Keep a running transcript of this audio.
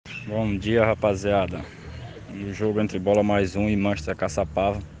Bom dia, rapaziada. No jogo entre Bola mais um e Manchester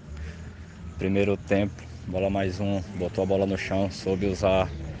Caçapava, primeiro tempo, Bola mais um botou a bola no chão, soube usar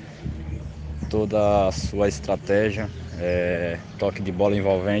toda a sua estratégia, toque de bola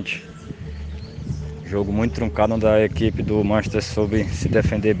envolvente. Jogo muito truncado, onde a equipe do Manchester soube se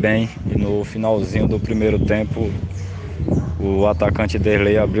defender bem, e no finalzinho do primeiro tempo o atacante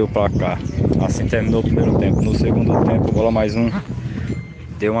Derlei abriu o placar. Assim terminou o primeiro tempo. No segundo tempo, Bola mais um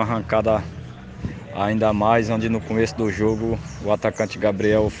deu uma arrancada ainda mais, onde no começo do jogo o atacante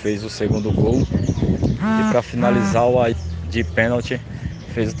Gabriel fez o segundo gol e para finalizar o Ailton de pênalti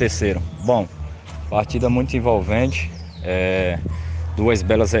fez o terceiro. Bom, partida muito envolvente, duas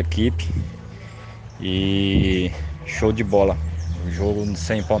belas equipes e show de bola. O jogo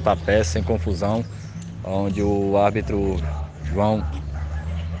sem pontapé, sem confusão, onde o árbitro João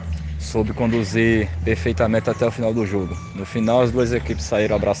soube conduzir perfeitamente até o final do jogo. No final, as duas equipes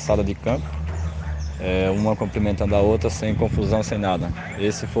saíram abraçadas de campo, uma cumprimentando a outra, sem confusão, sem nada.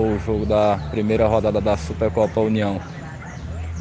 Esse foi o jogo da primeira rodada da Supercopa União.